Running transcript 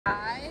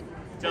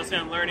Chelsea,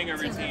 I'm learning a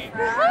routine.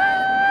 Going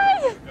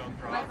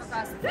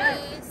across the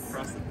face.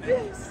 Across the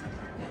face.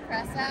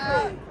 Press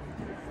out.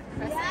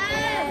 Press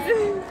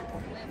in.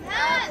 Lift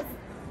up.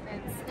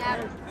 And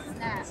snap,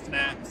 snap.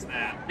 Snap,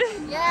 snap.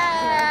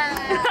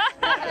 Yeah!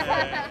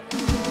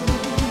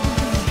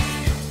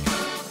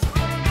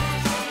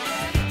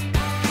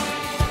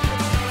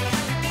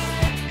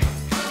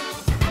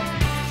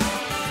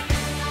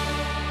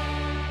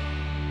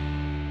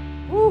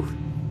 Woo!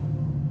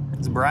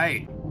 It's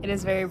bright. It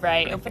is very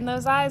bright. Open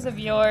those eyes of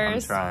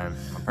yours. I'm trying.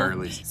 I'm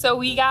early. So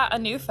we got a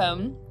new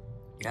phone.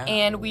 Yeah.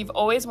 And we've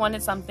always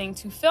wanted something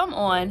to film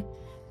on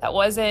that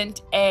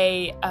wasn't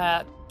a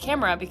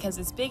camera because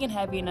it's big and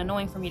heavy and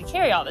annoying for me to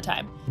carry all the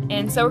time.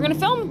 And so we're gonna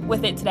film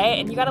with it today,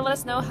 and you gotta let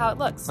us know how it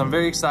looks. So I'm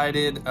very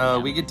excited.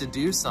 We get to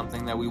do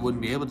something that we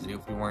wouldn't be able to do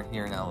if we weren't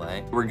here in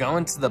LA. We're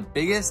going to the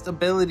biggest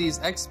Abilities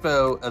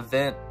Expo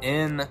event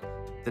in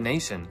the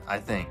nation, I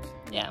think.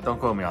 Yeah. Don't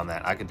quote me on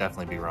that. I could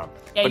definitely be wrong.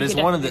 Yeah, but you it's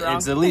could one of the definitely be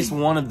it's wrong. at least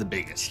one of the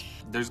biggest.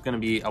 There's gonna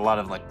be a lot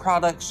of like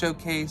product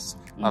showcase,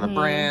 a lot of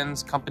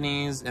brands,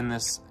 companies in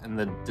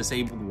the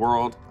disabled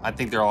world. I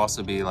think there'll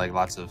also be like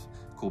lots of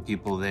cool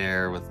people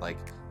there with like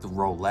the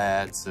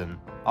Rolettes and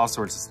all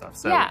sorts of stuff.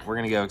 So Yeah. we're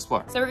gonna go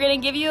explore. So we're gonna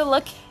give you a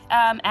look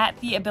at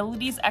the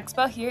Abilities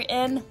Expo here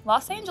in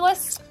Los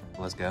Angeles.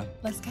 Let's go.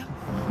 Let's go.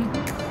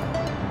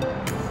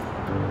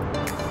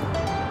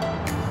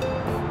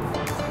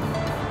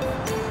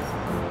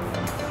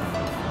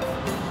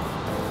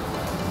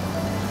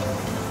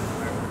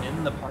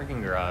 In the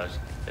parking garage.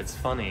 It's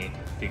funny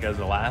because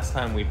the last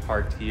time we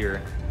parked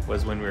here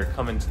was when we were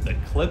coming to the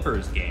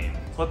Clippers game.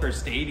 Clippers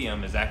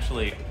Stadium is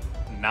actually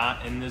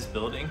not in this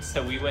building,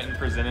 so we went and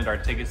presented our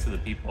tickets to the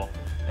people,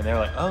 and they were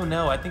like, "Oh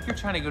no, I think you're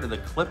trying to go to the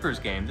Clippers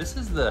game. This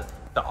is the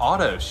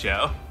auto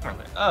show." We're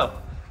like, "Oh,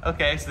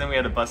 okay." So then we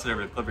had to bust it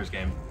over to the Clippers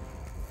game.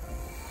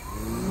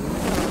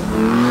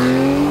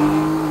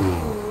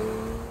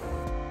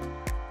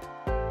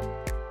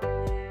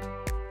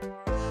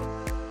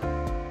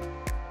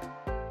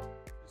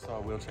 Saw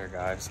a wheelchair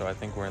guy, so I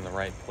think we're in the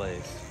right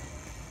place.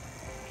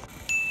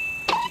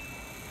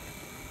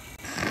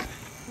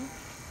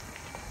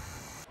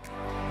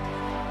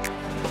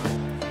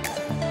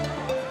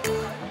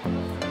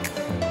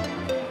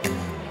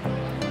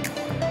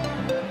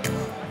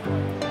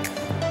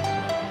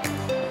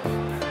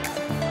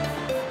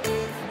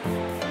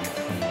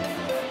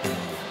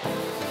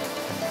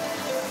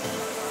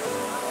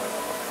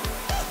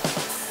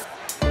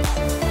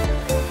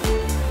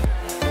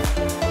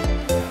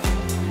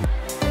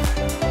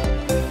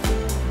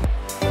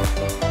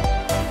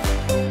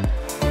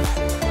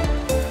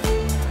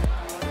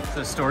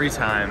 Story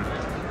time.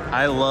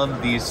 I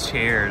love these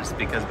chairs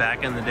because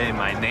back in the day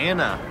my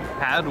Nana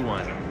had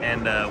one,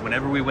 and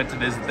whenever we went to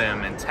visit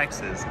them in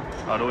Texas,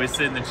 I'd always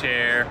sit in the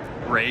chair,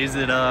 raise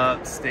it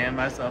up, stand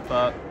myself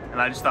up,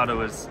 and I just thought it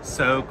was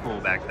so cool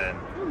back then.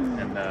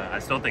 And I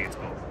still think it's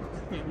cool.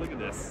 Look at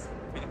this.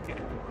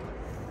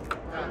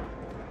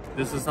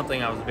 This is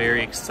something I was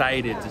very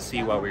excited to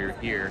see while we were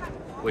here,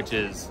 which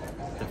is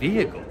the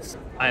vehicles.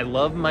 I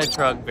love my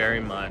truck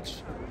very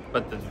much,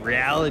 but the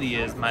reality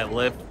is my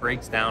lift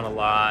breaks down a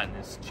lot and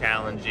it's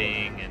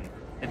challenging, and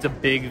it's a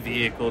big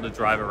vehicle to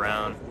drive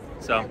around.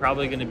 So I'm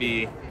probably gonna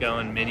be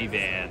going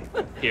minivan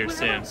here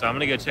soon. So I'm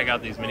gonna go check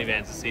out these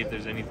minivans to see if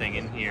there's anything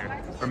in here,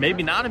 or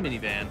maybe not a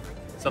minivan,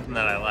 something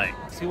that I like.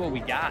 See what we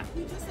got.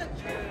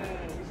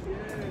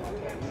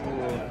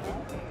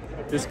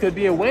 This could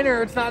be a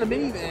winner. It's not a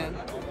minivan.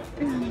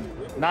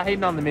 Not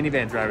hating on the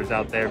minivan drivers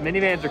out there.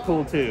 Minivans are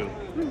cool too,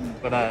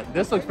 but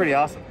this looks pretty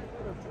awesome.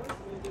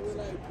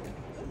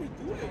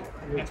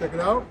 You want to check it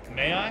out?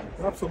 May I?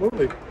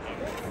 Absolutely.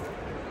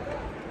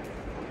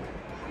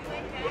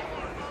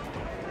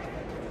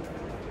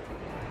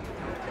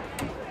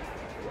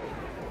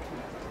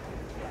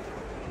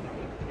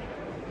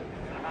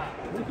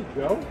 Thank you,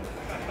 Joe.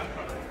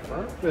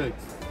 Perfect.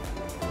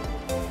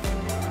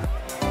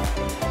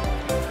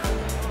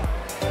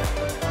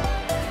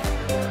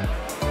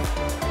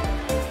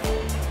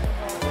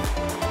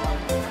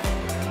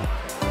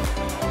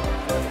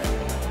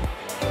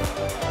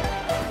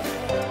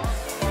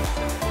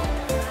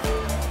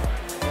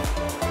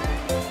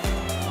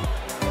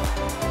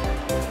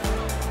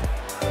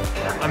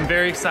 I'm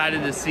very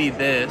excited to see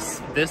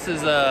this. This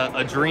is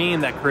a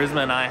dream that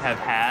Charisma and I have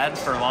had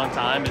for a long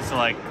time, is to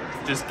like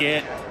just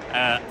get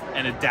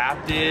an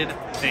adapted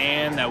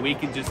van that we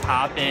could just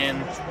hop in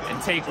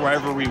and take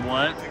wherever we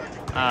want.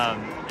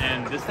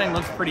 And this thing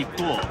looks pretty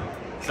cool.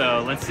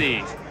 So let's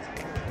see.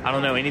 I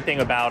don't know anything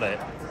about it.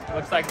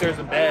 Looks like there's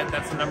a bed.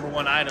 That's the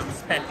 #1 item.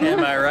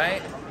 Am I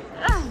right?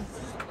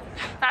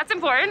 That's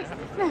important.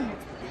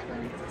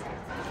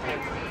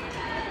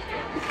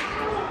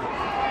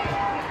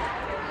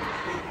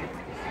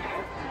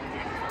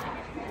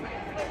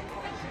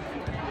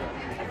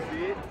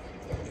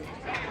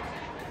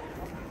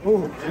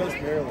 Oh, just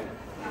barely.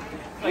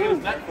 Like it was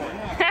meant for.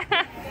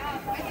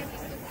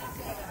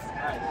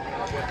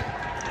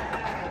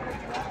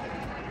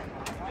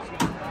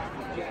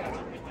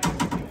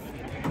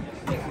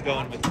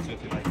 Going with the 2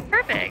 2.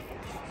 perfect.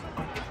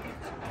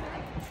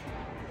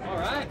 All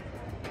right.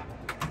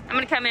 I'm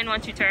gonna come in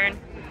once you turn.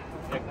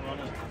 Yeah, come on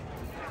in.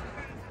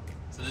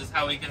 So this is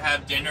how we can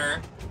have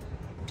dinner.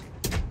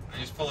 We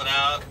just pull it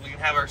out. We can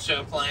have our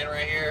show playing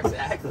right here.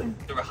 Exactly.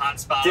 Through a hot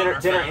spot. Dinner, on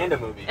our dinner phone. and a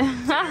movie. Dinner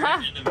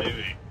and a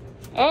movie.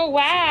 Oh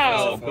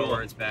wow. Oh, cool.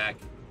 It's back.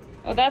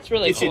 Oh, that's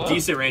really Gets cool. you a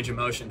decent range of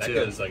motion That too.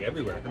 goes like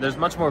everywhere. There's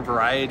much more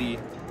variety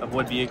of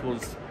what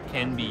vehicles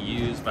can be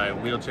used by a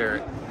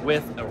wheelchair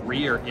with a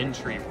rear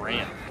entry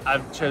ramp.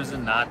 I've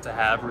chosen not to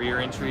have rear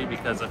entry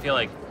because I feel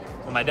like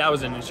when my dad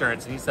was in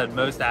insurance and he said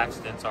most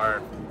accidents are,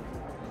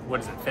 what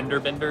is it, fender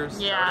benders? Is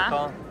that what Yeah. they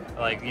call?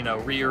 Like, you know,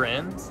 rear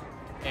ends.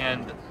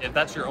 And if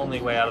that's your only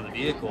way out of the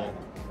vehicle,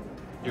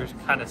 you're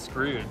kind of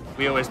screwed.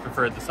 We always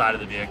preferred the side of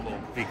the vehicle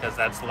because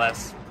that's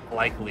less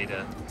likely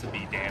to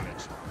be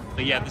damaged.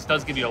 But yeah, this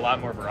does give you a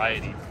lot more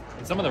variety.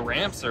 And some of the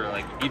ramps are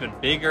like even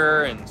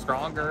bigger and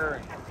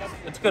stronger.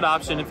 It's a good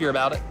option if you're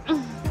about it.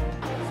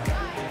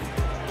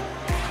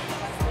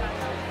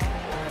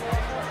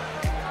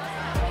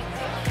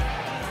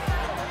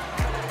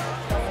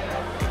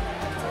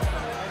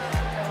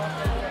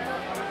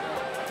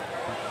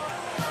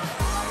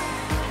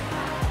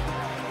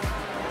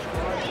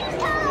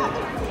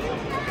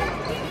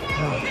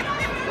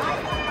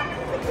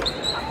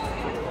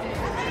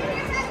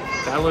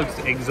 That looks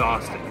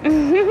exhausting,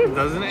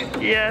 doesn't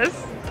it?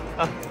 Yes.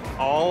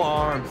 All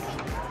arms.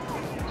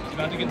 He's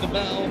about to get the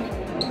bell.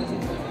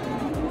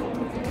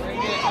 Bring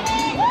it.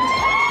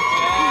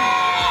 Yeah.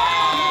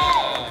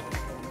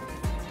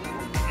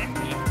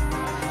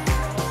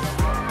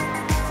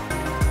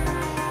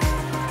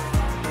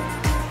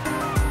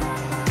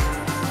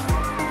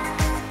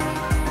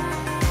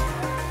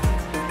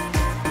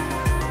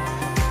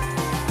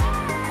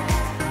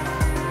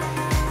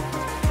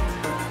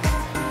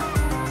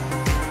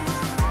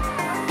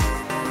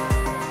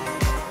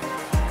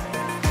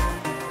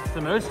 So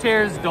most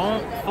chairs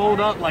don't fold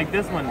up like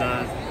this one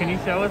does. Can you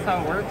show us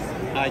how it works?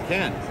 I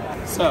can.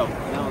 So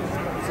now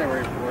let's say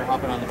we're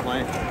hopping on the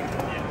plane.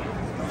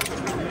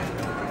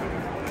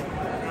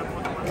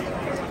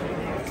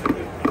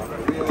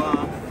 Reel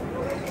off.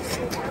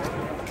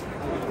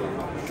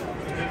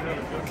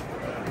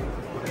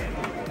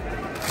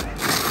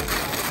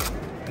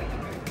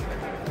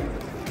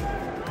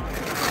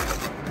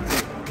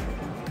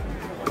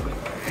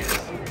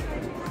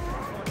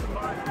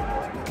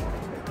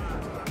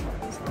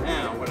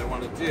 Now what I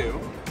want to do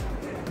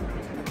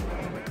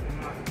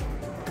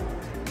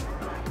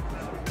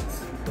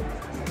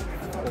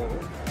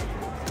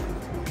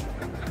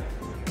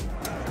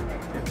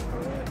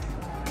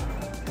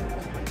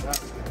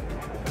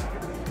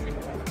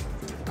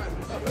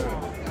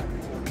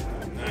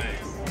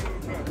Nice.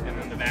 And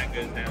then the back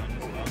goes down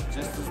as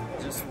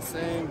well. just the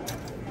same.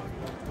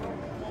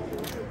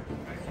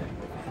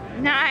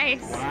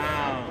 Nice.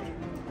 Wow.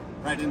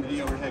 Right into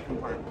the overhead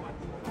compartment.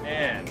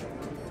 Man.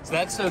 So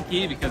that's so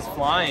key because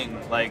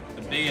flying, like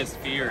the biggest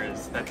fear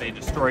is that they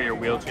destroy your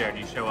wheelchair and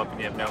you show up and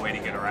you have no way to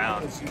get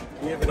around. Because you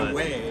give it But-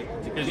 away.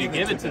 Because you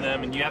give it to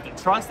them and you have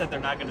to trust that they're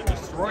not going to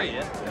destroy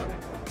it.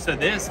 So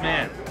this,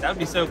 man, that would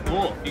be so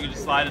cool. If you could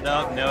just slide it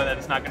up, know that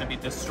it's not going to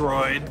be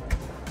destroyed.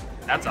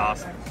 That's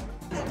awesome.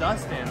 This is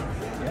Dustin.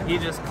 He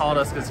just called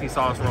us because he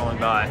saw us rolling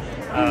by.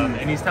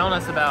 And he's telling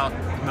us about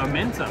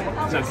Momentum.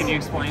 So can you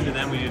explain to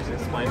them? We just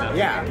explained that.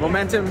 Yeah,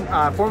 Momentum,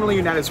 formerly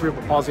United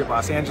Cerebral Palsy of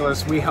Los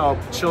Angeles. We help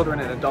children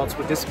and adults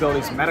with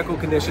disabilities and medical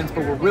conditions, but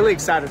we're really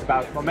excited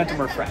about Momentum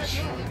Refresh,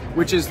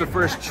 which is the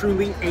first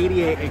truly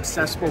ADA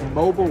accessible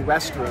mobile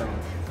restroom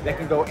that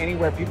can go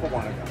anywhere people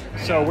want to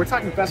go. So we're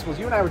talking festivals.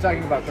 You and I were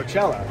talking about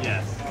Coachella.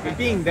 Yes. But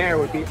being there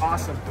would be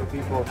awesome for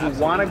people who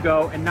want to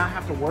go and not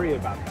have to worry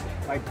about it.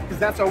 Like, because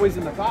that's always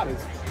in the thought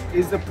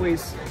is the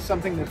place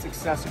something that's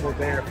accessible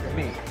there for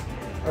me?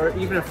 Or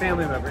even a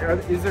family member, or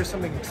is there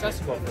something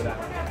accessible for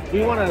that?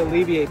 We want to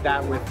alleviate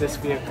that with this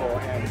vehicle,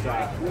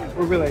 and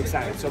we're really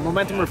excited. So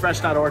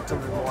MomentumRefresh.org to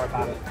learn more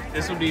about it.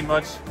 This would be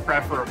much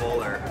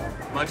preferable or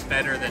much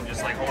better than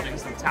just like holding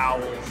some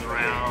towels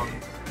around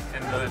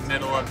in the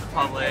middle of the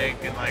public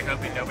and like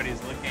hoping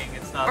nobody's looking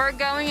and stuff. Or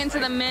going into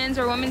the men's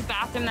or women's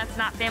bathroom that's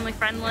not family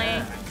friendly.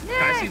 Can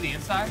I see the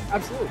inside?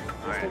 Absolutely.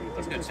 All right,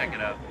 let's go check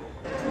it out.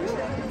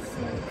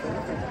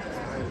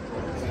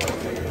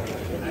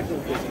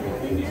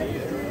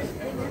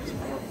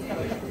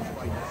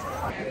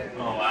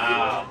 Oh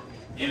wow,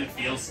 it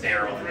feels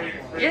sterile in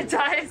here. It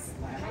does.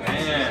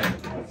 Man,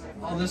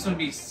 oh, this would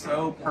be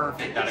so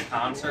perfect at a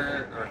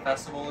concert or a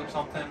festival or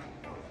something.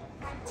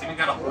 It's even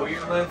got a Hoyer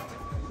lift.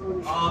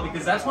 Oh,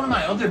 because that's one of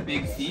my other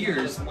big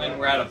fears when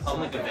we're at a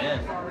public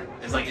event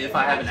is like if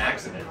I have an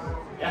accident,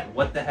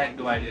 what the heck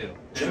do I do?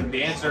 And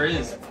the answer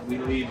is we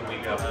leave and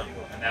we go home,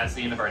 and that's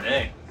the end of our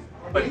day.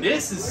 But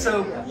this is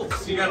so cool.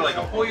 So you got like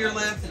a Hoyer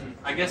lift, and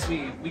I guess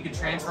we could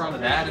transfer onto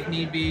that if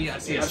need be. I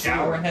see a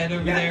shower head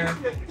over there.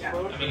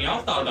 I mean,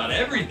 y'all thought about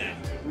everything.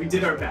 We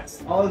did our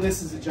best. All of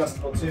this is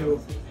adjustable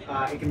too.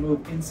 It can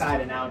move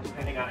inside and out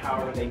depending on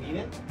however they need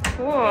it.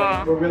 Cool.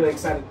 We're really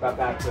excited about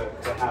that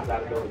to have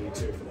that ability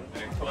too for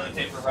them. Toilet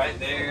paper right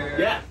there.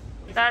 Yeah.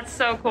 That's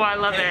so cool. I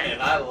love Man, it.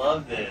 I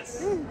love this.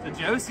 So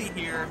Josie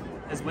here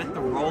is with the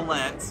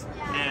rolettes,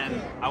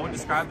 and I wouldn't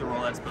describe the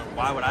rolettes, but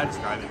why would I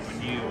describe it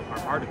when you are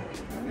part of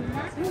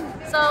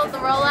it? So the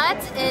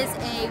Rolettes is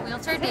a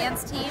wheelchair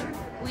dance team.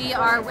 We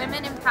are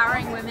women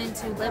empowering women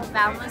to live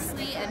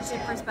boundlessly and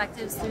shift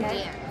perspectives through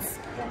dance.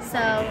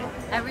 So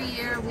every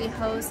year we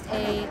host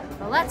a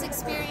Rolettes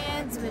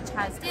experience, which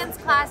has dance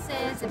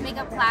classes and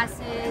makeup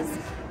classes,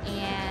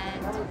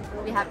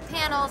 and we have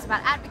panels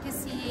about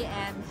advocacy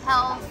and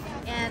health,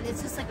 and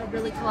it's just like a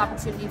really cool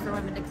opportunity for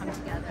women to come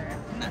together.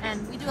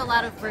 And we do a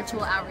lot of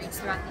virtual outreach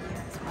throughout the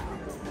year as well.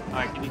 All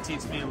right, can you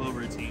teach me a little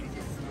routine?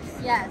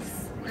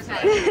 Yes.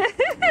 Okay.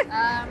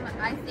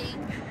 I think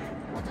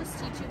we'll just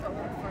teach you what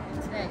we're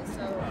performing today.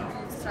 So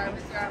you start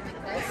with your arm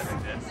like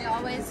this. We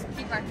always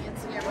keep our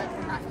hands here when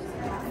we're not using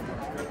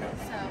them.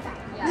 So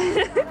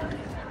yeah.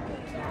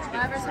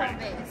 Whoever's home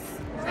base.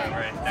 Okay.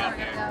 Right, So down we're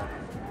here. gonna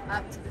go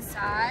up to the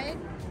side.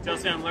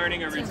 Chelsea, I'm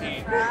learning a To the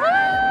routine.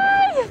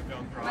 front. Go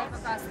Wipe across.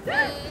 across the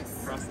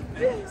face. Across the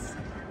face.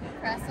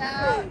 Press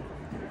out.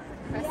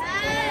 Press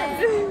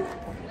in.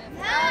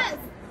 Lift up.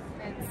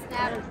 And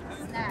snap,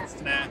 snap.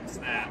 Snap,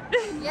 snap.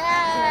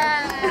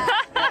 Yeah.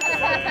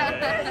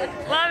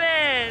 Love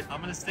it. I'm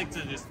gonna stick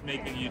to just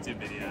making YouTube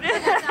videos.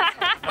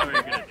 Not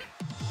very good.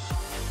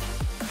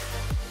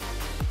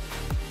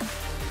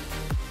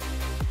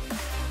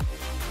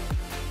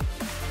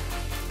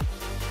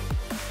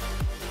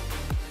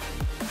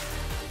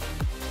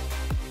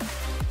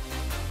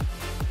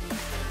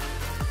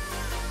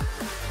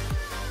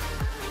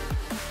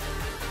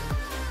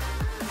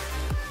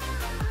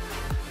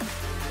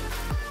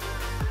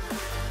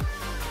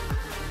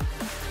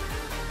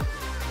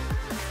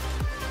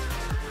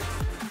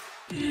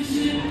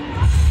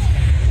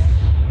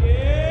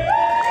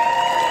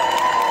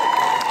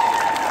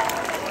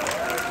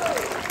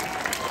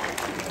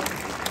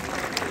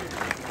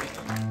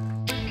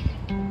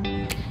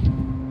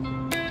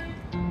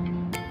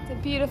 It's a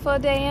beautiful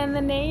day in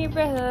the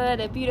neighborhood.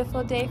 A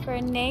beautiful day for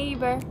a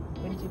neighbor.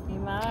 Would you be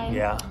mine?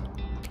 Yeah.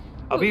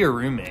 I'll be your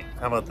roommate.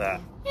 How about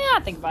that? Yeah,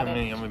 I'll think about I'm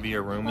it. gonna be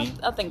your roomie.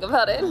 I'll think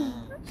about it.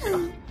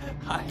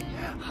 Hi.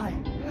 Hi.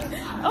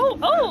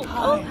 Oh,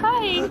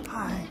 hi.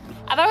 Hi.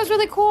 I thought it was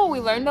really cool. We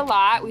learned a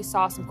lot. We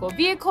saw some cool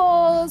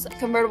vehicles.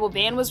 Convertible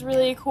van was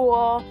really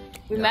cool.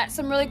 We met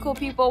some really cool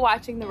people.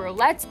 Watching the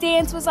Rolettes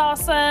dance was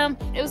awesome.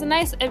 It was a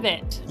nice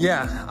event.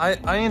 Yeah,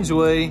 I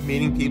enjoy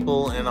meeting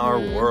people in our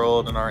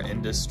world and our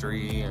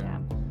industry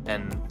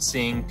and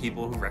seeing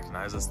people who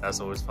recognize us. That's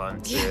always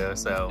fun too.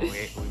 So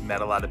we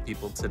met a lot of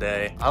people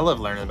today. I love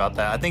learning about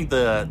that. I think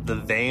the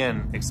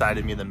van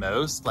excited me the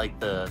most. Like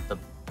the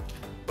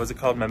what's it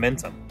called?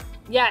 Momentum.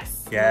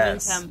 Yes.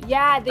 Yes. Momentum.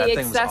 Yeah, the That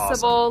thing was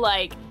accessible awesome.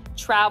 like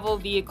travel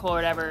vehicle or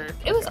whatever.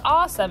 It was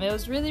awesome. It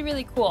was really,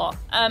 really cool.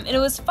 And it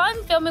was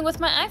fun filming with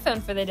my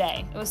iPhone for the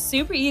day. It was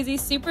super easy,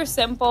 super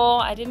simple.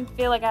 I didn't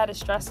feel like I had to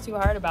stress too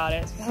hard about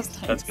it. So that was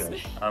nice. That's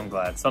good. I'm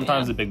glad.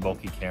 Sometimes Yeah. a big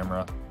bulky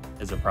camera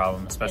is a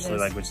problem, especially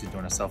is. like when she's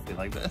doing a selfie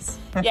like this.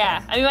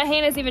 Yeah, I mean, my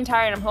hand is even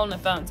tired. I'm holding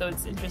the phone, so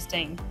it's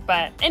interesting.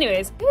 But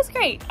anyways, it was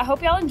great. I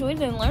hope y'all enjoyed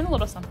it and learned a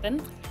little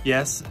something.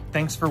 Yes,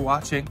 thanks for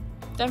watching.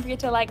 Don't forget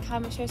to like,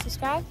 comment, share,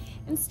 subscribe,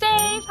 and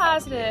stay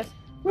positive.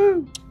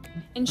 Woo!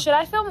 And should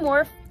I film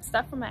more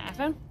stuff from my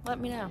iPhone? Let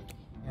me know.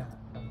 Yeah.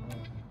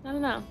 I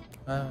don't know.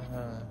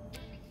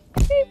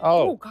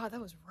 Oh. God,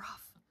 that was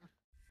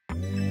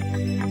rough.